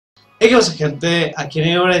Hey, ¿qué pasa, gente? Aquí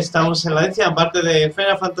en ahora estamos en la 10ª parte de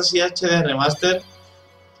Final Fantasy HD Remaster.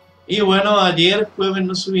 Y bueno, ayer jueves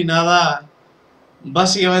no subí nada,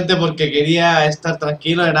 básicamente porque quería estar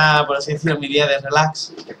tranquilo, era por así decirlo mi día de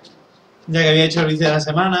relax, ya que había hecho el vicio de la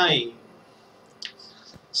semana y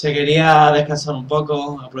se quería descansar un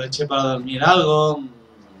poco. Aproveché para dormir algo,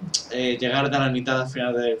 llegar de la mitad al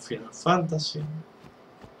final de Final Fantasy.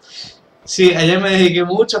 Sí, ayer me dediqué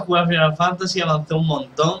mucho a jugar Final Fantasy, avancé un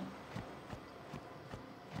montón.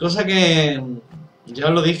 Cosa que, ya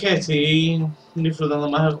os lo dije, estoy disfrutando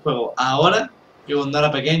más el juego ahora que cuando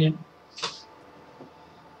era pequeño.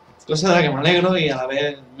 Cosa de la que me alegro y a la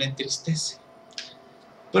vez me entristece.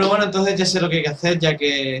 Pero bueno, entonces ya sé lo que hay que hacer, ya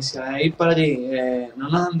que si al ir para allí no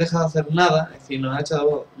nos han dejado hacer nada, es decir, nos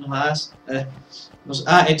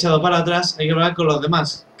ha echado para atrás, hay que hablar con los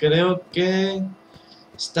demás. Creo que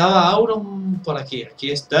estaba Auron por aquí. Aquí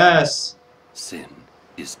estás. Sin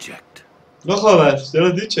is checked. No jodas, ya lo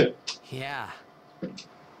he dicho. Yeah.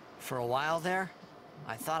 For a while there,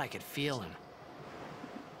 I thought I could feel him.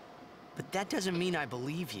 But that doesn't mean I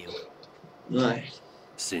believe you. Ay.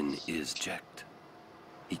 Sin is checked.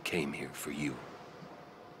 He came here for you.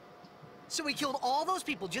 So he killed all those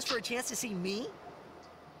people just for a chance to see me?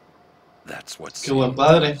 That's what Qué buen Sin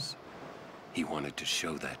padre. does. He wanted to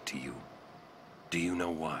show that to you. Do you know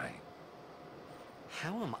why?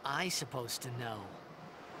 How am I supposed to know?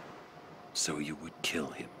 So you would kill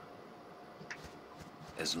him.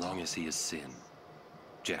 As long as he is Sin,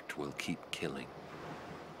 Jecht will keep killing.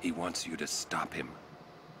 He wants you to stop him.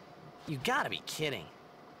 You gotta be kidding.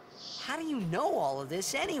 How do you know all of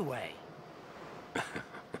this anyway?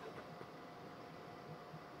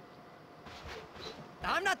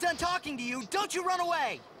 I'm not done talking to you. Don't you run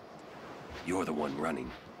away! You're the one running.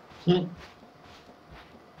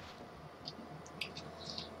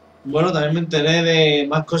 Bueno, también me enteré de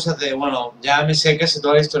más cosas de... Bueno, ya me sé casi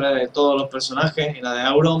toda la historia de todos los personajes y la de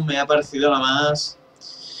Auron me ha parecido la más...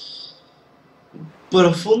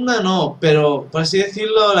 profunda no, pero por así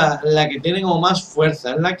decirlo, la que tiene como más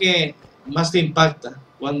fuerza, es la que más te impacta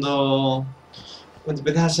cuando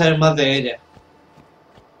empiezas a saber más de ella.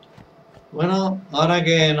 Bueno, ahora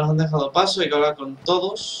que nos han dejado paso hay que hablar con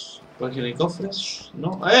todos, porque no hay cofres,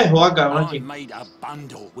 ¿no? Joaca, ven aquí. I made a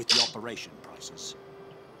bundle with the operation prices.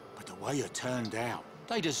 But the way it turned out,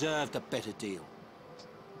 they deserved a better deal.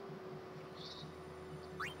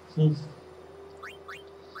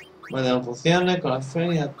 Bueno, pociones, con las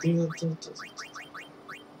ferias,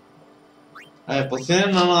 a ver,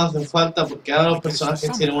 pociones no nos hacen falta porque ahora los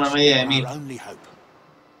personajes tienen una media de 1000.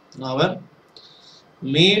 No, a ver.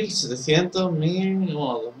 1700, 1000,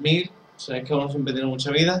 no, 2000. O sea, es que uno siempre tiene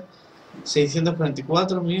mucha vida.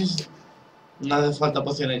 644, 1000. No hace falta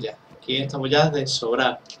pociones ya. Aquí estamos ya de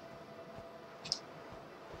sobrar.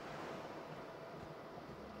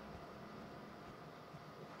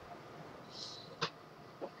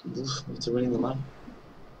 Uf, me estoy poniendo mal.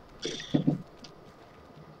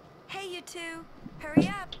 Hey, you two, hurry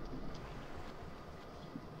up.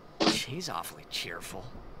 She's awfully cheerful.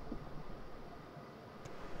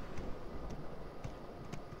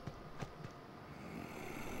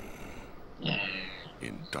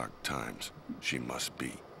 In dark times, she must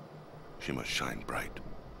be. She must shine bright.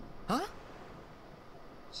 Huh?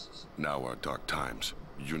 Now are dark times.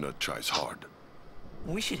 Yuna tries hard.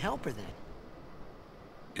 We should help her then.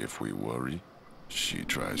 If we worry, she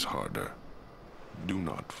tries harder. Do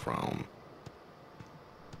not frown.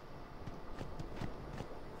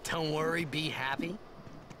 Don't worry, be happy.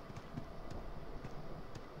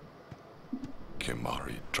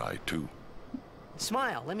 Kimari try too.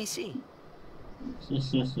 Smile, let me see.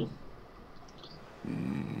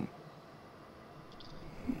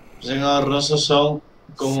 Los rosos son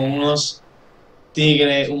como unos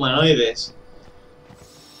tigres humanoides.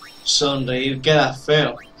 Sonreír queda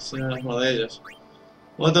feo, si no eres uno de ellos.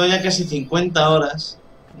 Bueno, tengo ya casi 50 horas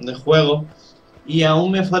de juego y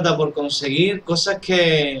aún me falta por conseguir cosas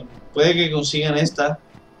que puede que consigan esta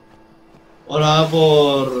o lo haga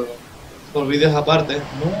por vídeos aparte.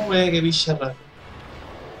 No, qué bicharra.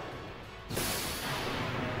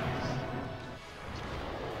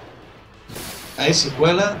 Ahí si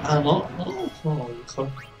cuela. Ah, no. No, mejor.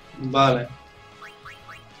 Vale.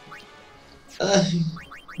 Ay,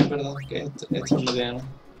 perdón, que esto no tiene nada.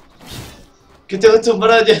 Que estoy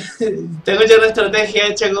acostumbrado ya. Tengo ya una estrategia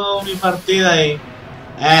hecha con mi partida y...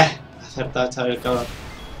 acertado esta vez el cabrón.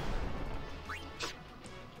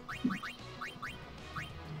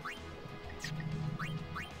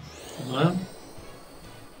 Bueno.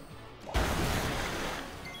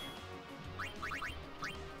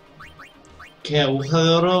 ¿Qué aguja de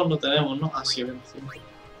oro no tenemos, no? Ah, sí, 25.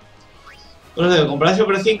 Pues digo, comprar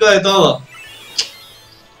Super 5 de todo.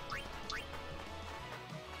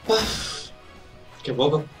 Uf, qué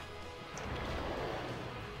poco.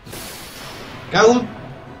 Cago.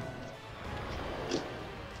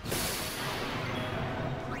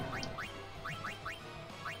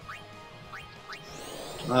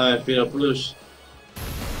 A ver, Piro Plus.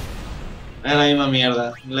 Es la misma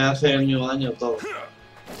mierda. Le hace el mismo daño todo.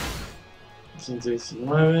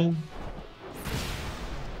 119.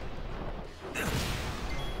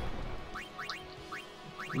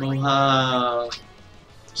 Vamos a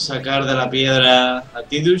sacar de la piedra a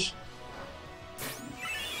Tidus.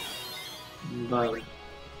 Vale.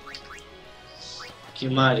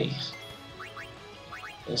 Kimari.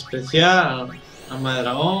 Especial. Arma de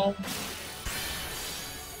dragón.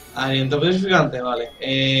 Aliento purificante, vale.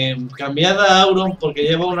 Cambiad a Auron porque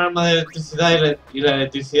lleva un arma de electricidad y la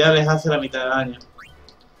electricidad les hace la mitad de daño.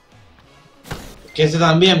 Que este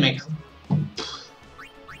también me cago.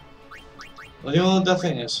 Oye, ¿cómo te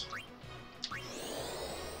hacen eso?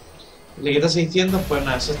 Le quita 600, pues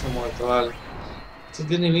nada, ese está muerto, vale. Este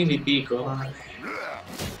tiene 1000 y pico, vale.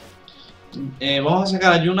 Vamos a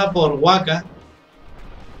sacar a Yuna por Waka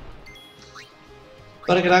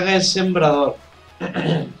para que le haga el sembrador.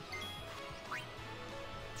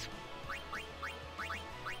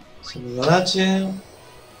 Sembrador H.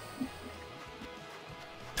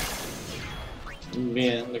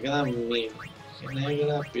 Bien, le quedan 1000.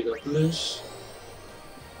 Negra, Piro Plus.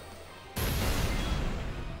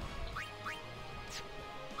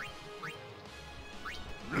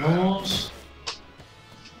 Vamos.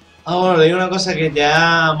 Bueno, leí una cosa que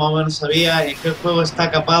ya más o menos sabía, y es que el juego está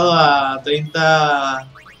capado a 30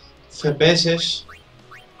 FPS.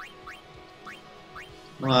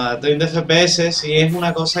 No, a 30 FPS, y es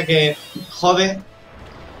una cosa que jode.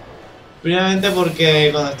 Primeramente porque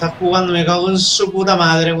cuando estás jugando, me cago en su puta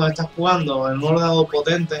madre, cuando estás jugando en un ordenador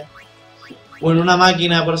potente, o en una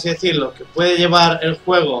máquina, por así decirlo, que puede llevar el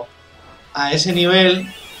juego a ese nivel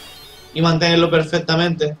y mantenerlo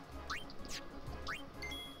perfectamente,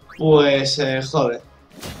 pues jode.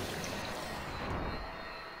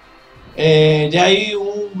 Ya hay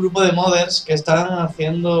un grupo de modders que están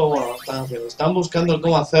haciendo, bueno, están buscando el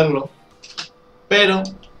cómo hacerlo, pero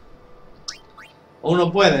aún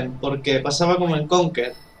no pueden, porque pasaba como en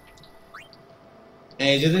Conker.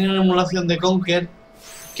 Yo tenía una emulación de Conker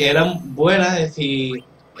que era buena, es decir,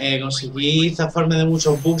 conseguí zafarme de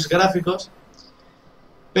muchos bugs gráficos,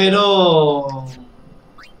 pero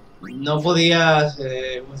no podía,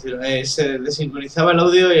 ¿cómo decirlo? Se desincronizaba el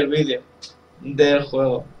audio y el vídeo del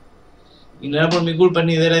juego. Y no era por mi culpa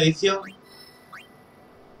ni de la edición,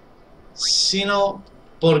 sino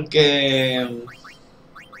porque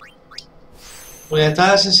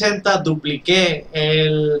estaba a 60, dupliqué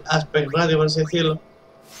el aspect ratio, por así decirlo,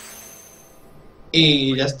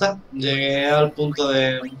 y ya está, llegué al punto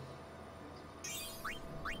de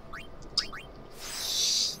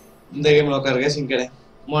que me lo cargué sin querer.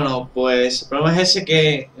 Bueno, pues el problema es ese,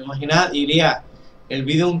 que imaginad, iría el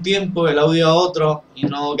vídeo un tiempo, el audio a otro, y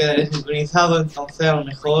no quedaría sincronizado. Entonces a lo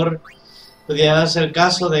mejor podría darse el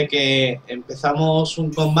caso de que empezamos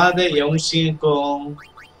un combate y aún siguen con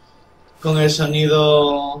el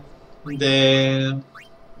sonido del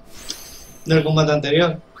combate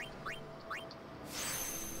anterior.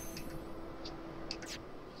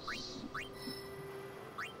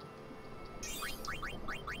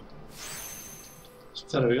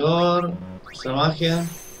 Extra vigor, extra magia.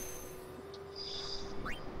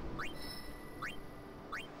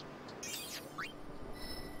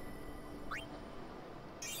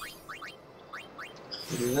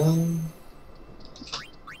 Habilidad.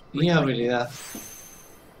 Y habilidad.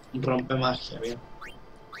 Rompe magia, bien.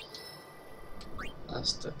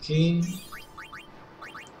 Hasta aquí.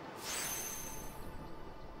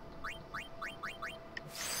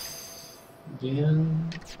 Bien.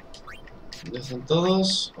 ¿Ya son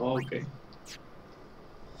todos? Ok.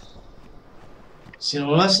 Si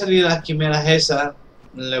no van a salir las quimeras esas,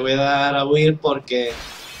 le voy a dar a huir porque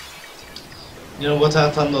yo no puedo estar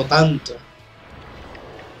gastando tanto.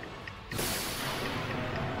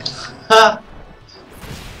 ¡Ja!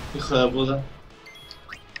 Hijo de puta.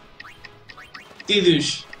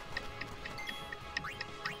 Tidus.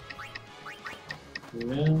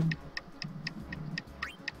 Bien.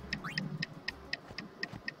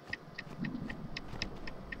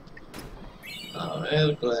 A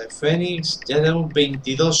ver, cola de Fénix. Ya tenemos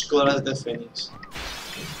 22 colas de Fénix.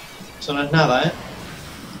 Eso no es nada, ¿eh?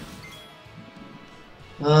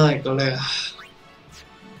 Ay, colega.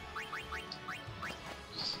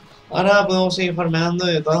 Ahora podemos seguir farmeando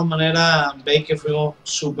y de todas maneras veis que fuimos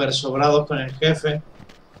súper sobrados con el jefe.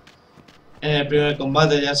 en el primer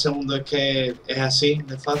combate, ya el segundo es que es así,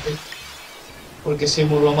 de fácil. Porque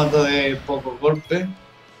Simu lo mata de poco golpe.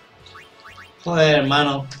 Joder,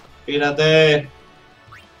 hermano, pírate.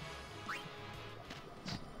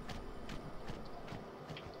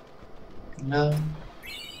 No.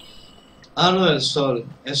 Aro del sol,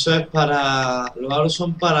 eso es para... Los aros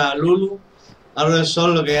son para Lulu. Aro del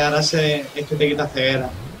sol lo que hará es que te quita ceguera.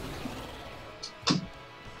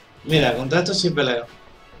 Mira, contra esto sí peleo.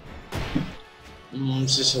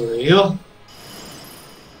 Si sobrevivo.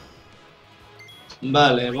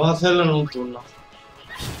 Vale, vamos a hacerlo en un turno.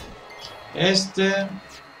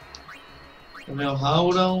 Tenemos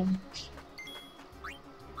Auron.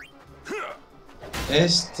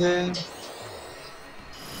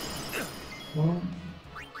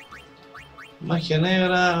 Magia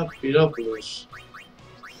negra, Pirópolis.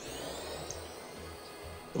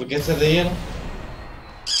 Porque este es de hielo.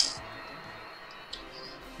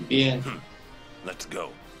 Bien. Let's go.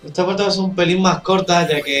 Esta parte va a ser un pelín más corta,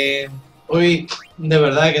 ya que hoy de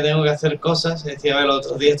verdad que tengo que hacer cosas. Decía ver los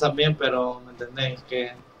otros días también, pero me entendéis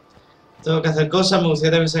que tengo que hacer cosas. Me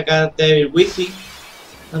gustaría también sacar Devil Withy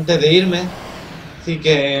antes de irme. Así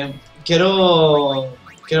que quiero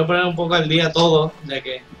poner un poco al día todo, ya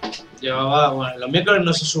que llevaba, bueno, los miércoles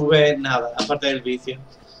no se sube nada, aparte del vicio.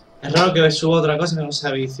 Es raro que suba otra cosa que no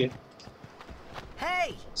sea vicio.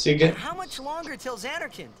 Hey! Así que How much longer till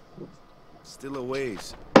Xanarkand? Still a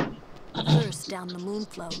ways. First down the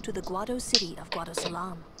moonflow to the Guado city of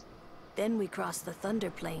Guadosalam. Then we cross the Thunder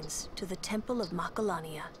Plains to the Temple of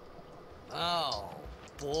Makalania. Oh,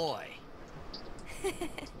 boy.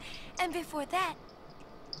 And before that,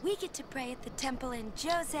 we get to pray at the temple in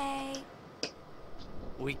Djose.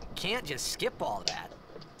 We can't just skip all that,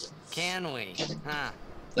 can we? Huh?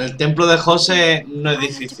 el templo de José no es I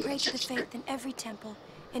have to difícil. pray to the faith in every temple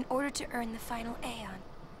in order to earn the final aeon.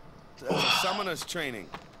 That's a summoner's training.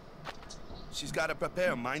 She's got to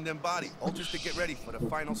prepare mind and body, all just to get ready for the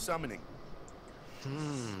final summoning.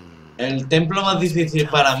 El templo más difícil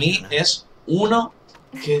para mí es uno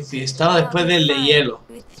que si estaba después del de hielo.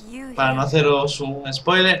 Para no haceros un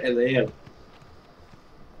spoiler, el de hielo.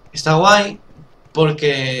 Está guay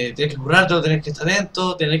porque tienes que currártelo, tienes que estar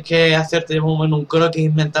lento, tienes que hacerte un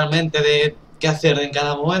croquis mentalmente de qué hacer en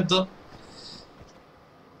cada momento.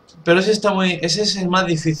 Pero ese está muy, ese es el más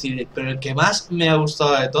difícil, pero el que más me ha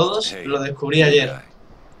gustado de todos lo descubrí ayer.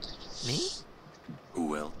 Me?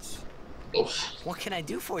 Who else? Uf. What can I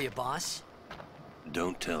do for you, boss?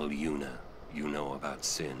 Don't tell Yuna you know about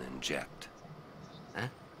Sin and Jekt. Huh?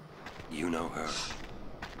 You know her.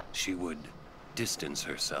 She would distance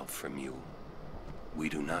herself from you. We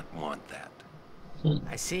do not want that.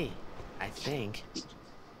 I see. I think.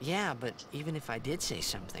 Yeah, but even if I did say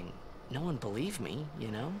something, no one believed me, you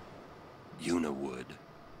know? Yuna would.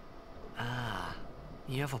 Ah,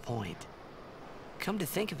 you have a point. Come to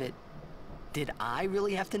think of it, did I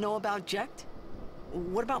really have to know about Jekt?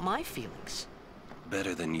 What about my feelings?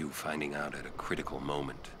 Better than you finding out at a critical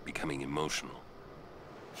moment, becoming emotional.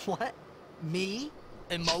 What? Me?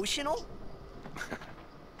 Emotional?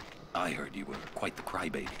 I heard you were quite the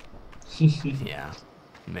crybaby. Yeah,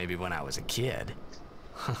 maybe when I was a kid.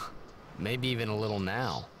 Maybe even a little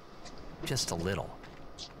now. Just a little.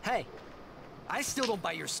 Hey, I still don't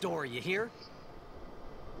buy your story, you hear?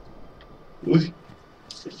 Uy.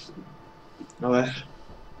 A ver.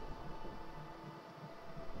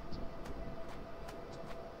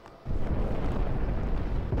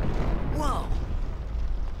 Whoa.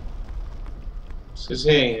 Sí,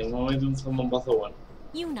 sí, un momento un zambombazo bueno.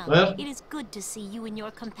 Yuna, Well? it is good to see you and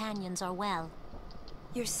your companions are well.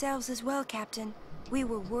 Yourselves as well, Captain. We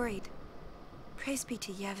were worried. Praise be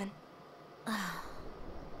to Yevon.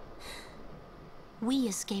 We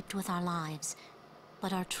escaped with our lives,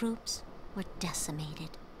 but our troops were decimated.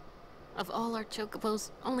 Of all our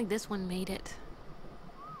chocobos, only this one made it.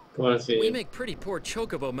 We Pobrecillo. make pretty poor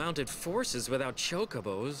chocobo-mounted forces without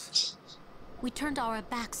chocobos. We turned our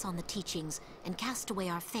backs on the teachings and cast away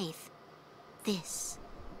our faith. This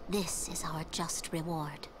is our just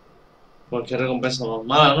reward. Cualquier recompensa más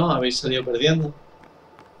mala, ¿no? Habéis salido perdiendo.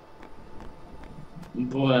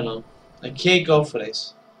 Bueno, aquí hay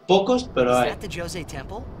cofres. Pocos, pero Is hay. that the Djose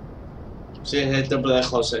Temple? Sí, es el templo de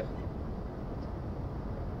José.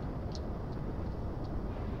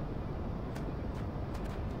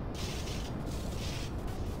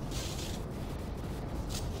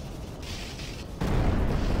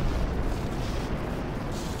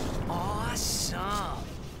 Awesome.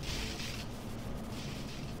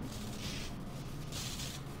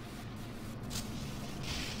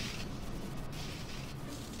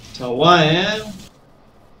 Está guay, ¿eh?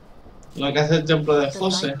 Lo que hace el templo de The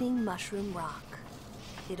Jose. lightning mushroom rock.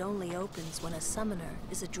 It only opens when a summoner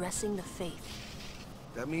is addressing the faith.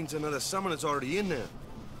 That means another summoner's already in there.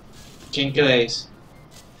 ¿Quién creéis?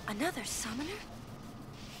 Another summoner?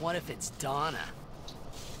 What if it's Donna?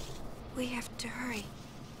 We have to hurry.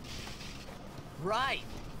 Right.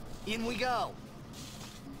 In we go.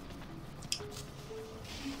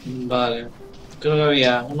 Vale. Creo que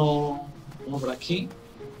había uno por aquí.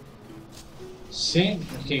 Sí,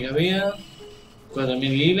 aquí que había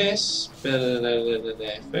 4000 hiles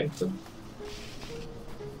de efecto.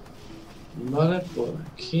 Vale, por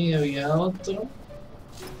aquí había otro.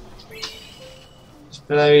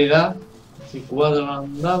 Espera de habilidad. 4 me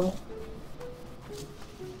han dado.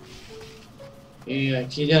 Y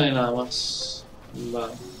aquí ya no hay nada más.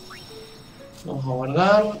 Vale. Vamos a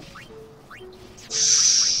guardar.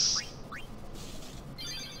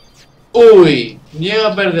 Uy, llego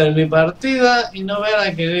a perder mi partida y no vea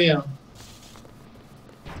la que veo.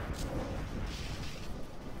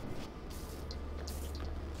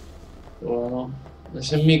 Bueno,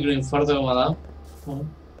 ese microinfarto que me ha dado.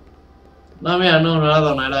 No, mira, no era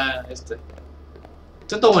Donna, era este.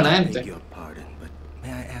 Esto es toda buena gente.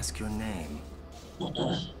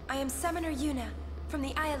 I am Summoner Yuna, from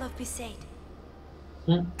the Isle of Besaid.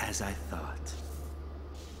 As I thought.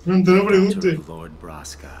 No te lo pregunte. Lord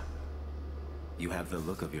Braska. You have the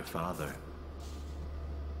look of your father.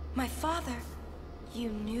 My father? You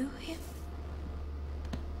knew him?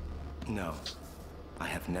 No, I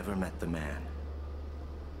have never met the man.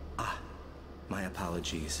 Ah, my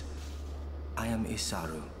apologies. I am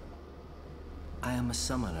Isaru. I am a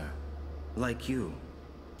summoner, like you.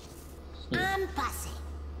 I'm Pase.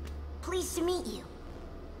 Pleased to meet you.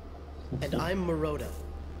 And I'm Maroda.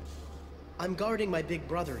 I'm guarding my big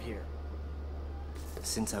brother here.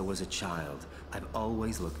 Since I was a child, I've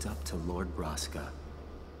always looked up to Lord Braska.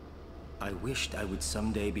 I wished I would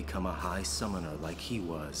someday become a high summoner like he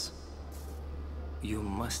was. You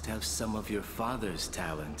must have some of your father's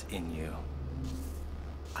talent in you.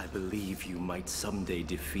 I believe you might someday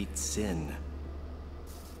defeat sin.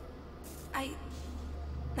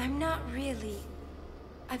 I'm not really.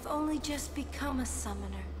 I've only just become a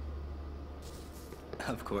summoner.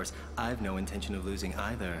 Of course, I've no intention of losing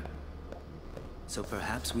either. So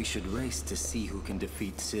perhaps we should race to see who can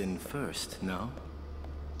defeat sin first, no?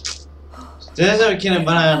 Ustedes saben quiénes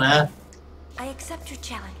van a ganar. I accept your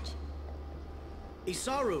challenge.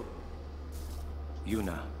 Isaru!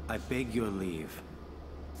 Yuna, I beg your leave.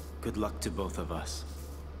 Good luck to both of us.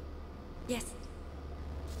 Yes.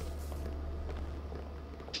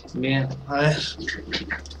 Bien, a ver.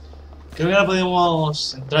 Creo que ahora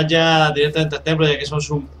podemos entrar ya directamente al templo, ya que somos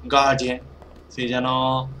un guardian. Sí, ya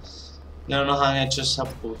no nos han hecho esa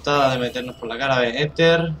putada de meternos por la cara. A ver,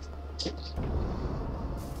 Éter.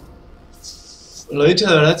 Lo dicho,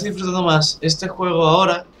 de verdad estoy disfrutando más este juego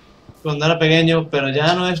ahora, cuando era pequeño, pero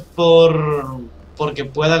ya no es porque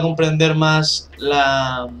pueda comprender más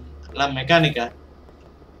las mecánicas.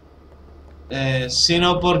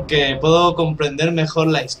 Sino porque puedo comprender mejor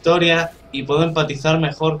la historia y puedo empatizar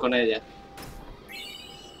mejor con ella.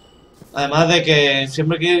 Además de que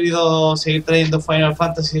siempre he querido seguir trayendo Final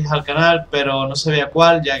Fantasy al canal, pero no sabía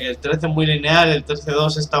cuál, ya que el 13 es muy lineal, el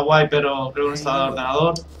 13-2 está guay, pero creo que no está de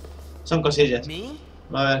ordenador. Son cosillas.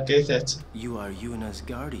 A ver, ¿qué dice esto? You are Yuna's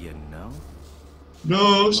guardian, no?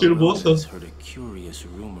 No, sirvoso. Heard a curious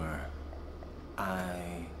rumor.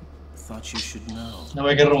 I thought you should know. A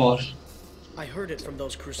ver qué rumor. I heard it from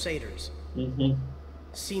those crusaders.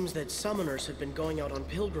 Seems that summoners have been going out on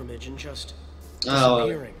pilgrimage and just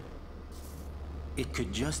disappearing. It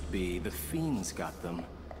could just be the fiends got them,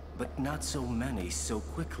 but not so many so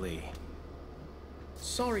quickly.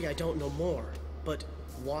 Sorry I don't know more, but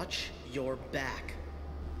watch your back.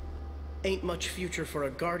 Ain't much future for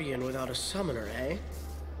a guardian without a summoner, eh?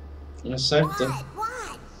 Exacto.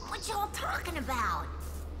 What? What y'all talking about?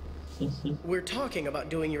 We're talking about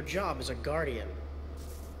doing your job as a guardian.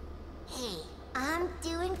 Hey, I'm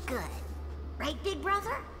doing good. Right, big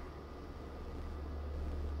brother?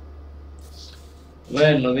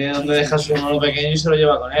 Bueno, no tiene dónde dejar su hermano pequeño y se lo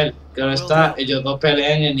lleva con él. Claro está, ellos dos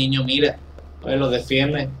pelean y el niño mira. A ver, los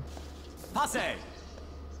defiende. Pase!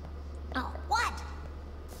 Oh, what?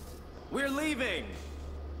 We're leaving.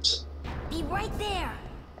 Be right there.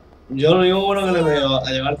 Yo lo único bueno que le veo a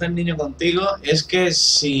llevarte al niño contigo es que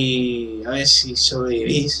a ver si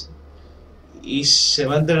sobrevivís y se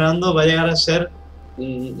va entrenando, va a llegar a ser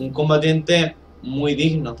un combatiente muy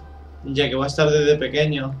digno, ya que va a estar desde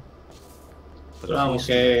pequeño. Pero vamos,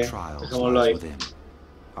 que dejémoslo ahí.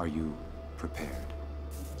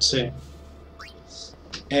 Sí.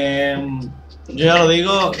 Yo ya lo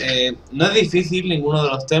digo, no es difícil ninguno de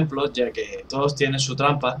los templos, ya que todos tienen su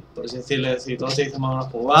trampa, por así decirlo, es decir, todos te dicen más o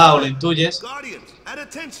menos como va o lo intuyes. Guardians, at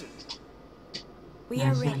attention. We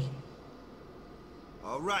are ready.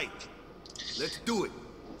 All right, let's do it.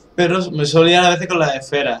 Pero me suelo liar a veces con las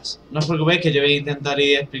esferas. No os preocupéis que yo voy a intentar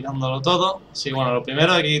ir explicándolo todo. Así que bueno, lo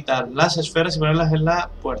primero hay que quitar las esferas y ponerlas en la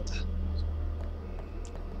puerta.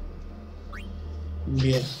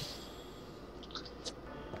 Bien.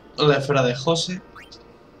 La esfera de José.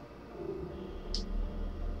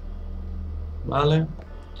 Vale.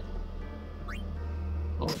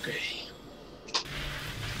 Ok.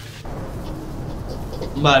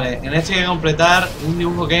 Vale, en este hay que completar un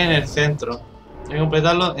dibujo que hay en el centro. Hay que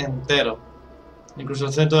completarlo entero. Incluso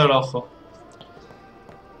el centro del ojo.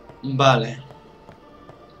 Vale.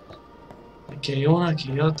 Aquí hay una,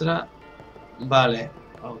 aquí hay otra. Vale.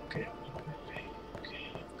 Ok.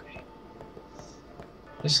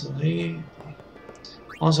 Eso de ahí.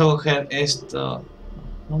 Vamos a coger esto.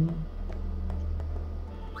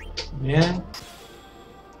 Bien.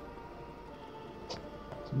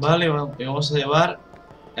 Vale, y vamos a llevar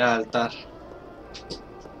el altar.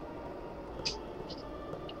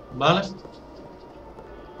 Vale.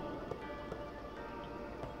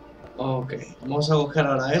 Ok, vamos a coger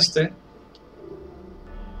ahora este.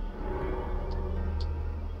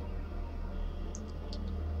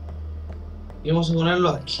 Y vamos a ponerlo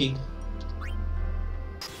aquí.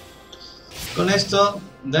 Con esto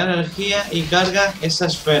da energía y carga esa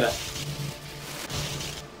esfera.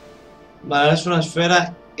 Vale, es una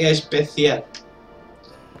esfera especial.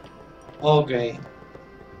 Ok.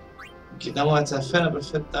 Quitamos esta esfera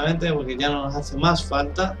perfectamente porque ya no nos hace más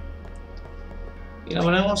falta. Y la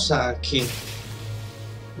ponemos aquí.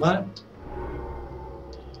 ¿Vale?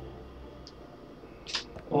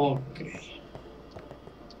 Ok.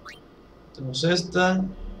 Tenemos esta.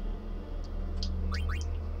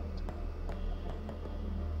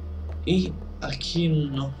 Y aquí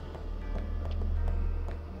no.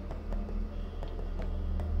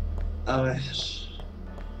 A ver.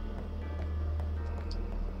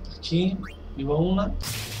 Aquí. Iba una.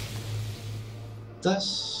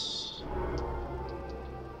 Tas.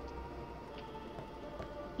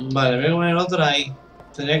 Vale, voy a poner otra ahí.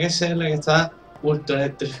 Tendría que ser la que está ultra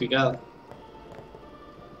electrificada.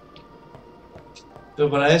 Pero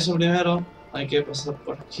para eso primero hay que pasar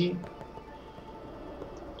por aquí.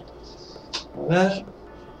 A ver.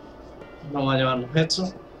 Vamos a llevarnos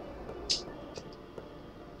esto.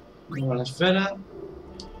 Vamos a la esfera.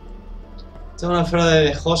 Esta es una esfera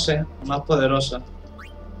de djose más poderosa.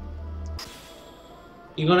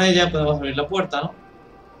 Y con ella podemos abrir la puerta, ¿no?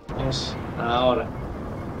 Pues ahora.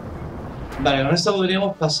 Vale, con esto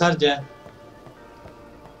podríamos pasar ya.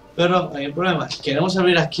 Pero hay un problema. Queremos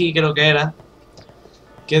abrir aquí, creo que era.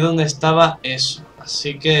 Que es donde estaba eso.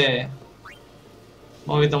 Así que...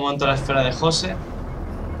 Vamos a quitar un momento la esfera de José.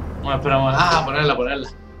 Bueno, esperamos. Ah, ponerla.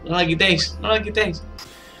 No la quitéis, no la quitéis.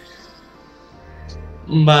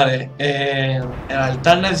 Vale, el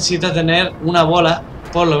altar necesita tener una bola,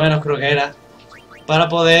 por lo menos creo que era, para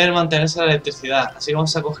poder mantenerse la electricidad. Así que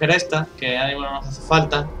vamos a coger esta, que ahora mismo no nos hace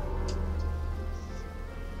falta.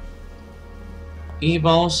 Y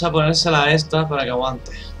vamos a ponérsela a esta para que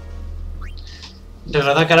aguante.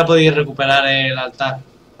 Recordad que ahora podéis recuperar el altar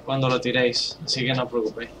cuando lo tiréis, así que no os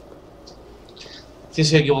preocupéis. Si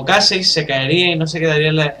os equivocaseis, se caería y no se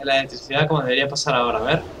quedaría la electricidad como debería pasar ahora. A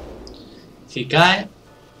ver. Si cae.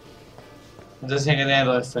 Entonces tiene que tener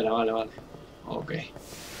dos esferas, vale. Ok.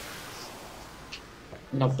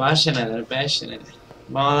 No pasa nada.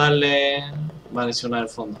 Vamos a darle... Vale, si una del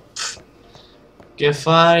fondo. ¿Qué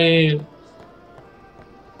file?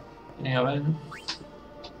 A ver.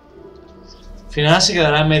 Al final se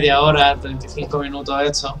quedará media hora, 35 minutos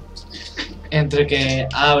esto. Entre que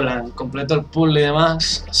hablan, completo el puzzle y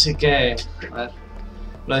demás. Así que, a ver.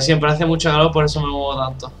 Lo de siempre, hace mucho calor, por eso me muevo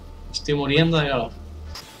tanto. Estoy muriendo de calor.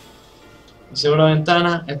 Se abre la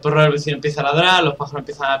ventana, el perro del vecino empieza a ladrar, los pájaros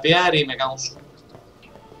empiezan a piar y me cago en su.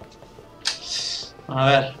 A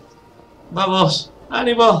ver. ¡Vamos!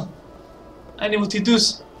 ¡Ánimo! ¡Ánimo,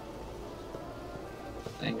 titus!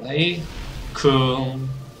 Venga, ahí. Cum.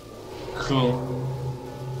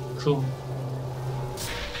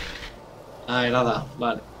 Ahí, nada,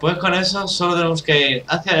 vale. Pues con eso solo tenemos que ir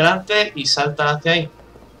hacia adelante y saltar hacia ahí.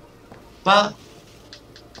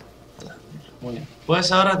 Muy bien.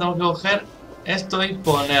 Pues ahora tenemos que coger esto y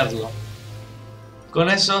ponerlo. Con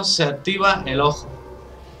eso se activa el ojo.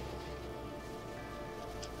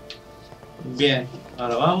 Bien,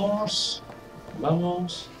 ahora vamos.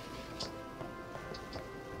 Podemos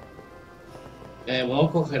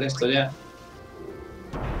coger esto ya.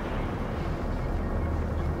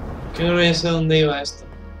 Creo que ya sé dónde iba esto.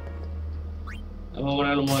 Vamos a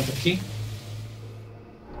poner un momento aquí.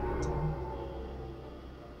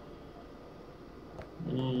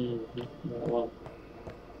 Bueno.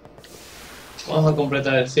 Vamos a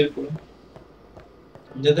completar el círculo.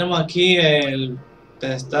 Ya tenemos aquí el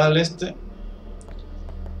pedestal este.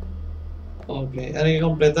 Ok, ahora hay que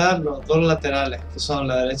completar los dos laterales, que son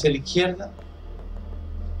la derecha y la izquierda.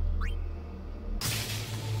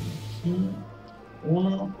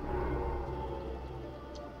 Uno.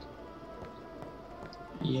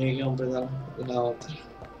 Y hay que completar la otra.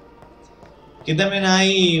 Aquí también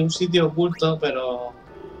hay un sitio oculto, pero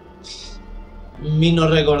mi no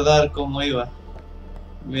recordar cómo iba.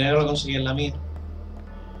 Mira que lo conseguí en la mía.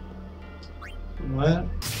 A ver.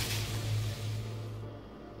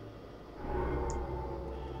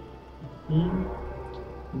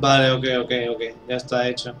 Vale, ok, ya está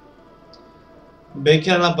hecho. ¿Veis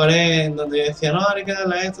que era la pared en donde yo decía, no, hay que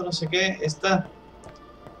darle a esto, no sé qué? Está.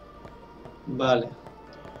 Vale.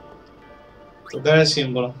 Tocar el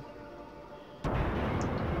símbolo.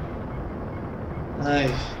 Ay,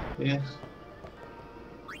 bien.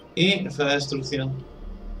 Y esfera de destrucción.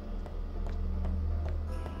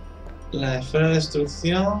 La esfera de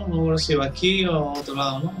destrucción, no sé si va aquí o a otro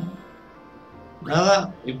lado, ¿no?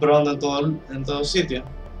 Nada, y probando en todo sitio.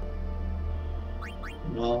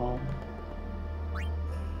 No.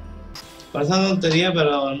 Parece una tontería,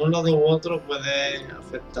 pero en un lado u otro puede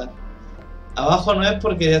afectar. Abajo no es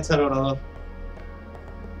porque ya está el orador.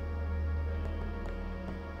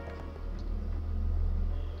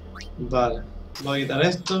 Vale, voy a quitar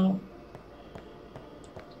esto.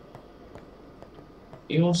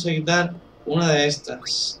 Y vamos a quitar una de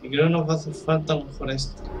estas. Y creo que nos va a hacer falta a lo mejor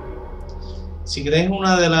esta. Si queréis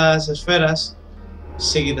una de las esferas,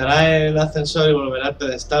 se quitará el ascensor y volverá al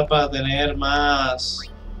pedestal para tener más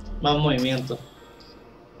movimiento.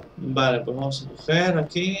 Vale, pues vamos a coger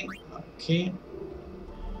aquí, aquí.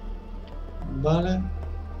 Vale.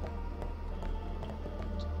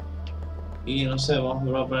 Y no sé, vamos a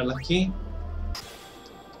volver a ponerla aquí.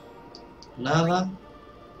 Nada.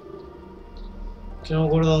 Que no me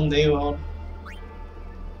acuerdo dónde iba ahora.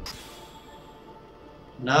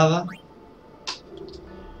 Nada.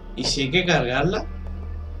 ¿Y si hay que cargarla?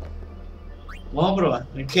 Vamos a probar.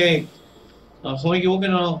 Es que a lo mejor me equivoco,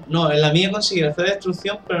 no, en la mía conseguí hacer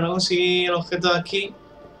destrucción, pero no conseguí el objeto de aquí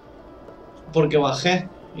porque bajé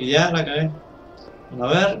y ya la cagué. A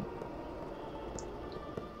ver.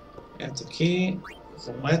 Esto aquí.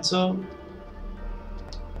 Hacemos esto.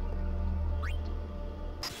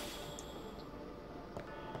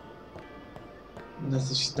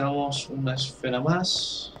 Necesitamos una esfera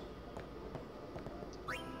más.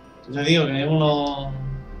 Ya digo que hay uno...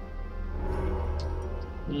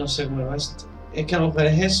 No sé cómo va esto. Es que a lo mejor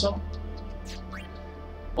es eso.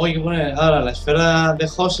 O hay que poner ahora la esfera de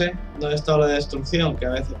José, donde está la de destrucción, que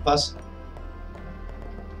a veces pasa.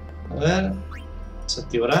 A ver. ¿Se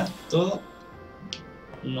activará todo?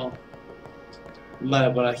 No.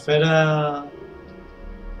 Vale, pues la esfera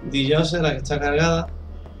djose, la que está cargada.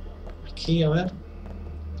 Aquí, a ver.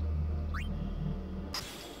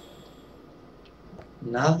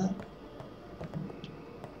 Nada.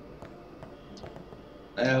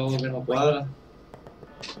 Hay algo que no cuadra.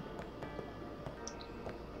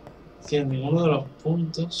 Sí, en ninguno de los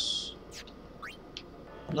puntos.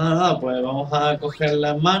 Nada, pues vamos a coger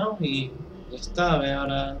las manos y ya está. A ver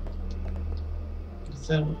ahora. ¿Qué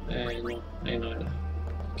hacemos? No, ahí no era.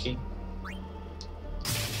 Aquí.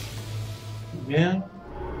 Bien.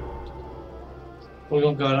 Porque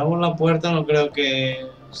aunque abramos la puerta no creo que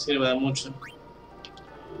sirva de mucho.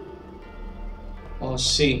 O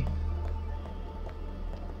sí.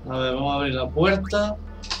 A ver, vamos a abrir la puerta.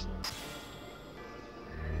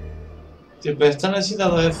 Tío, pero esta necesita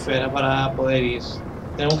 2 esferas para poder ir.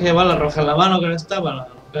 Tenemos que llevar la roja en la mano que no está para no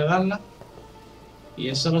pegarla. Y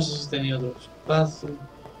eso no sé si tenía otro espacio.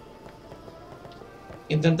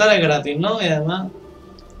 Intentar es gratis, ¿no? Y además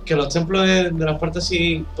que los templos de las partes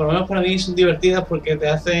sí, por lo menos para mí son divertidas porque te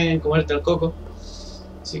hacen comerte el coco.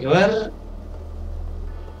 Así que a ver.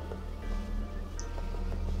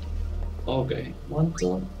 Ok,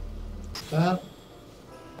 ¿cuánto? Acá.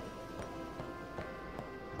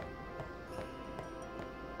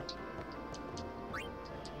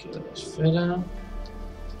 Quiero la esfera.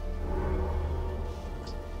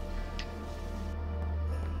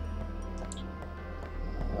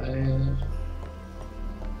 A ver.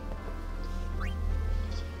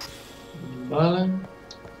 Vale.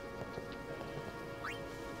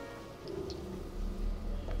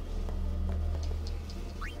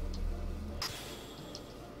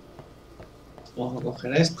 Vamos a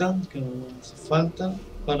coger esta, que no hace falta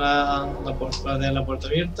para tener la puerta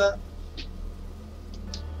abierta.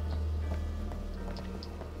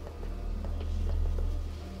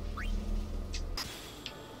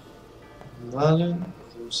 Vale,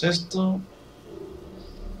 cogemos esto.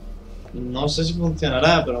 No sé si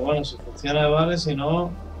funcionará, pero bueno, si funciona vale, si no...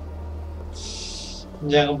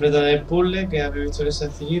 Ya completaré el puzzle, que habéis visto que es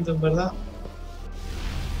sencillito, en verdad.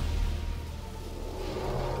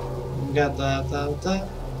 Ya,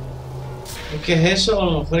 ¿qué es eso? A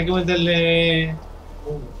lo mejor hay que meterle...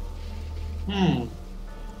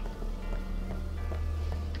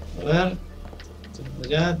 A ver...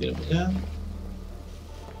 Tiro para allá.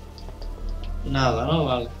 Nada, ¿no?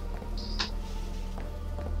 Vale.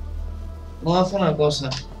 Vamos a hacer una cosa.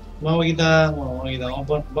 Vamos a quitar... Bueno,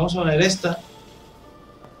 vamos a poner esta.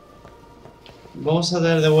 Vamos a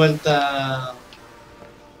dar de vuelta...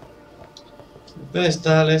 el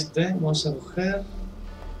pedestal este. Vamos a coger...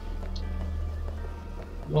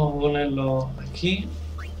 Vamos a ponerlo aquí.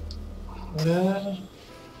 A ver...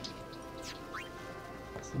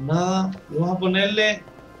 Nada. Vamos a ponerle...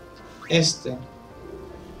 este.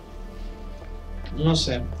 No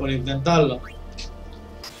sé, por intentarlo.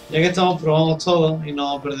 Ya que estamos, probamos todo y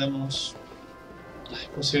no perdemos las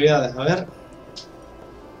posibilidades. A ver.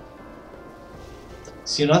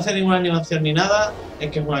 Si no hace ninguna animación ni nada,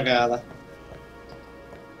 es que es una cagada.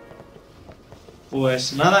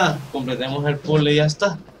 Pues nada, completemos el puzzle y ya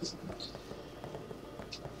está.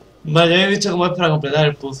 Vale, ya habéis visto cómo es para completar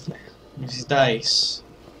el puzzle. Necesitáis...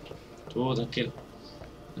 tranquilo.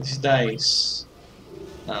 Necesitáis...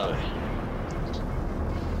 A ver...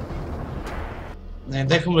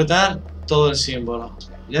 Necesitáis completar todo el símbolo.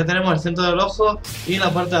 Ya tenemos el centro del ojo y la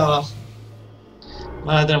parte de abajo.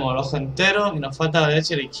 Vale, tenemos el ojo entero y nos falta la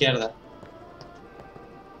derecha y la izquierda.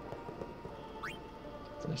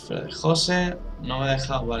 La esfera de José. No me he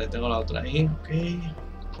dejado. Vale, tengo la otra ahí. Ok.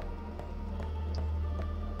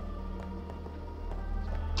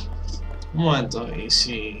 Un momento. Y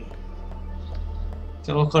si...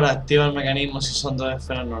 tenemos que ahora activar el mecanismo si son dos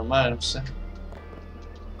esferas normales, no sé.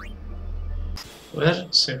 A ver,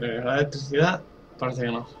 ¿se carga la electricidad? Parece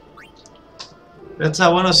que no. Pero está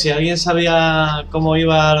bueno, si alguien sabía cómo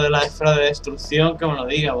iba lo de la esfera de destrucción, que me lo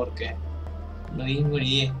diga, porque no tengo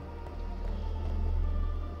ni idea.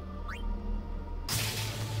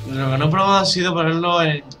 Lo que no he probado ha sido ponerlo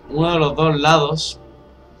en uno de los dos lados,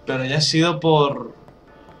 pero ya ha sido por...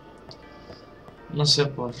 no sé,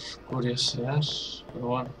 por curiosidad, pero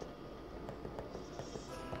bueno.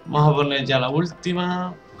 Vamos a poner ya la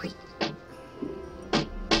última.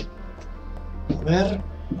 A ver.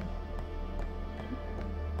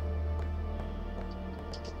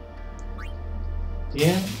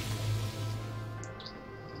 Bien.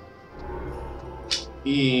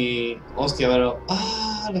 Y... hostia, pero...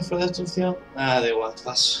 ¡ah! La esfera de destrucción. Ah, da igual,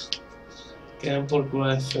 paso. Quedan por culo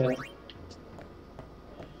de esfera.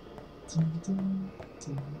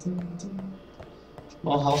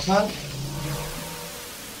 Vamos a bajar.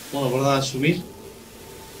 Bueno, por dar a subir.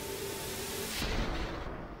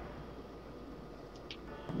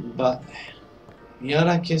 Vale. Y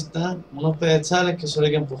ahora aquí están unos pedestales que solo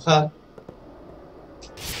hay que empujar.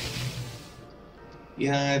 Y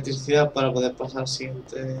dan electricidad para poder pasar al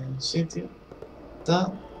siguiente sitio.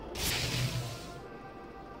 Está.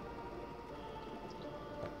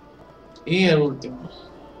 Y el último.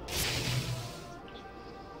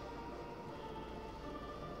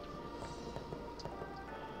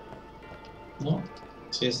 ¿No?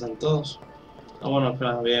 Sí, están todos. Ah, bueno,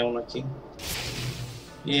 espera, había uno aquí.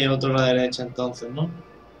 Y otro a la derecha entonces, ¿no?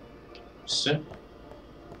 Sí.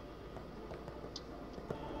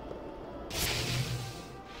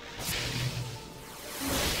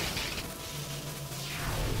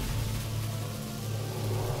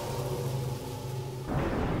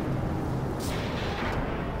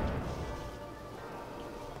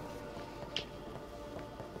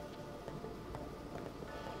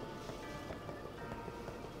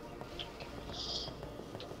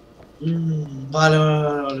 Vale,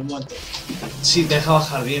 un momento. Sí, te deja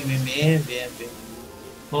bajar. Bien.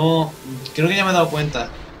 Oh, creo que ya me he dado cuenta.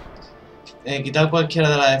 Quitar cualquiera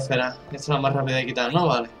de las esferas. Esta es la más rápida de quitar, ¿no?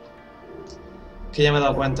 Vale. Que ya me he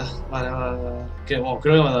dado cuenta. Vale. Creo que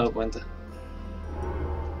me he dado cuenta.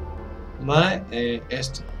 Vale,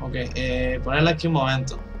 esto. Ok, ponerla aquí un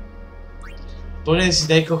momento. Porque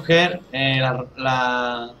necesitáis coger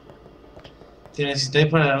si necesitáis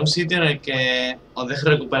ponerla en un sitio en el que os deje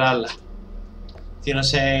recuperarla. Si no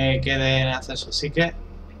se quede en acceso. Así que...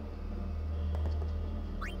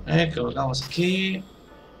 colocamos aquí.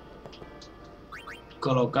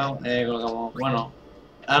 Colocamos... bueno...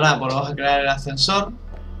 Ahora volvemos a crear el ascensor.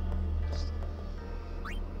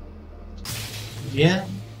 Bien.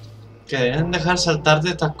 Que deben dejar saltarte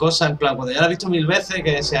estas cosas, en plan, cuando ya lo he visto 1000 veces,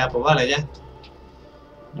 que sea, pues vale, ya.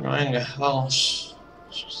 Bueno, venga, vamos.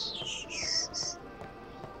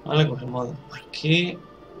 Vale, cogemos aquí.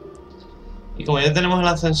 Y como ya tenemos el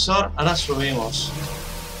ascensor, ahora subimos.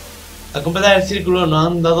 Al completar el círculo nos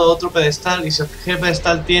han dado otro pedestal, y si os fijáis, el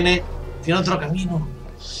pedestal tiene otro camino.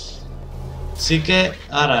 Así que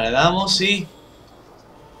ahora le damos y...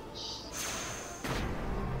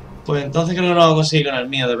 Pues entonces creo que no lo vamos a conseguir con el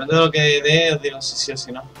mío. Depende de lo que dé, os digo si sí o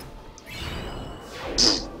si no.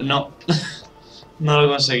 No. No lo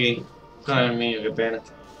conseguí con el mío, qué pena.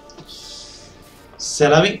 Se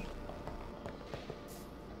la vi.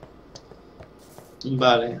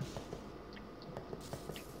 Vale.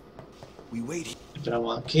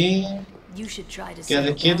 Esperamos aquí.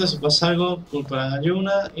 Quédate quieto, si pasa algo, culpa a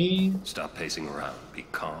Yuna y...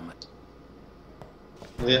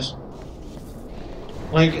 Adiós.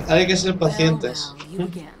 Hay que ser pacientes.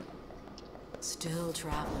 Still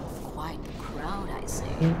traveling with quite the crowd, I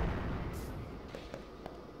say.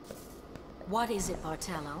 What is it,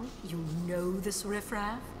 Bartello? You know this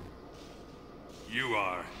riffraff? You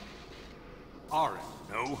are... Aaron,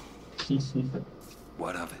 no?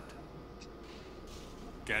 What of it?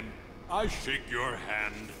 Can I shake your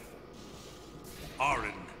hand?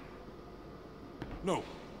 Aaron. No,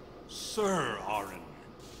 Sir Aaron.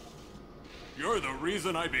 You're the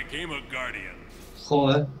reason I became a guardian.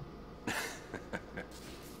 Joder.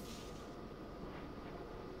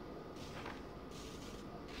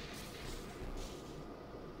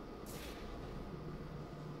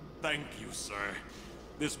 Thank you, sir.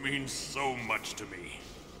 This means so much to me.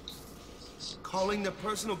 Calling the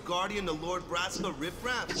personal guardian of Lord Braska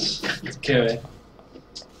riffraff? Qué ve.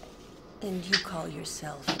 And you call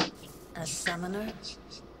yourself a summoner?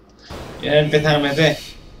 Ya empiezan a meter.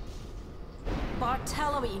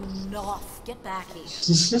 Bartello, enough. Get back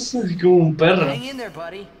here. Como un perro. Hang in there,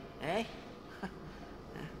 buddy. Eh?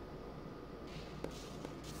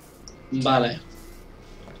 Vale.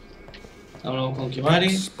 Hablamos con Kimari.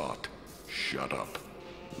 Spot. Shut up.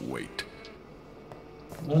 Wait.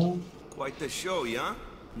 No. Quite the show, yeah?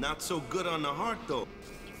 Not so good on the heart, though.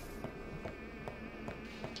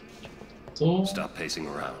 Tú. Stop pacing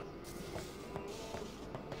around.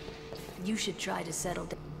 You should try to settle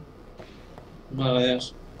down. Vale,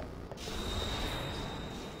 adiós.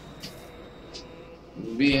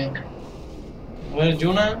 Bien. A ver,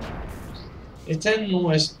 Yuna. Este es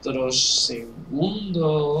nuestro segundo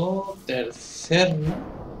o tercer, ¿no?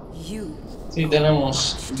 Sí,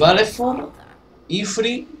 tenemos Valefor,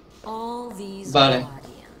 Ifri. Vale.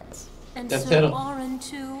 Tercero.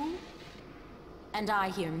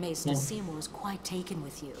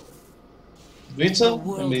 ¿Visto?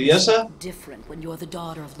 Envidiosa.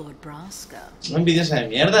 No envidiosa de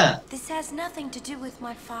mierda. This has nothing to do with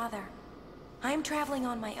my father. I'm traveling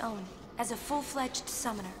on my own, as a full-fledged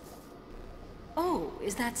summoner. Oh,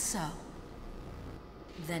 is that so?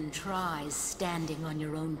 Then try standing on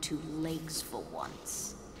your own two legs for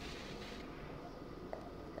once.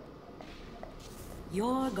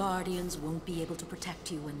 Your guardians won't be able to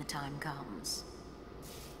protect you when the time comes.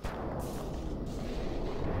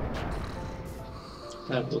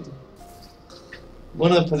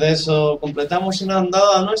 Bueno, después de eso completamos y nos han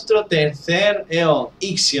dado a nuestro tercer EO,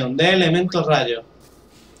 Ixion, de elemento rayo.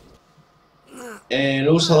 Lo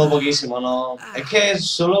he usado poquísimo, no. Es que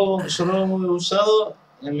solo he usado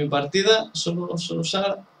en mi partida, solo suelo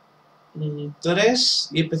usar 3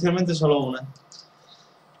 y especialmente solo una.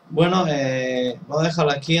 Bueno, vamos a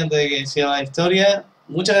dejarlo aquí antes de que siga la historia.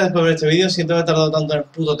 Muchas gracias por ver este vídeo, siento haber tardado tanto en el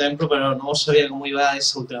puto templo, pero no sabía cómo iba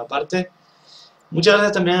esa última parte. Muchas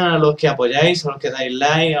gracias también a los que apoyáis, a los que dais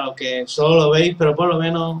like, a los que solo lo veis, pero por lo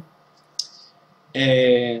menos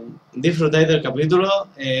disfrutáis del capítulo.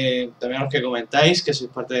 También a los que comentáis, que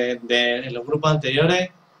sois parte de los grupos anteriores.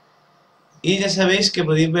 Y ya sabéis que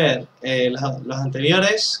podéis ver los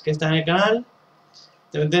anteriores que están en el canal.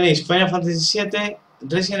 También tenéis Final Fantasy VII,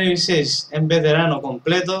 Resident Evil 6 en veterano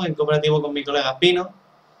completo, en cooperativo con mi colega Pino.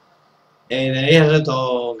 Tenéis el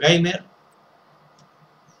reto Gamer.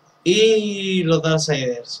 Y los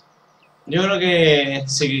Darksiders. Yo creo que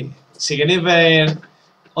si queréis ver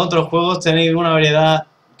otros juegos tenéis una variedad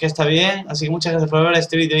que está bien. Así que muchas gracias por ver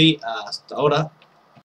este vídeo y hasta ahora.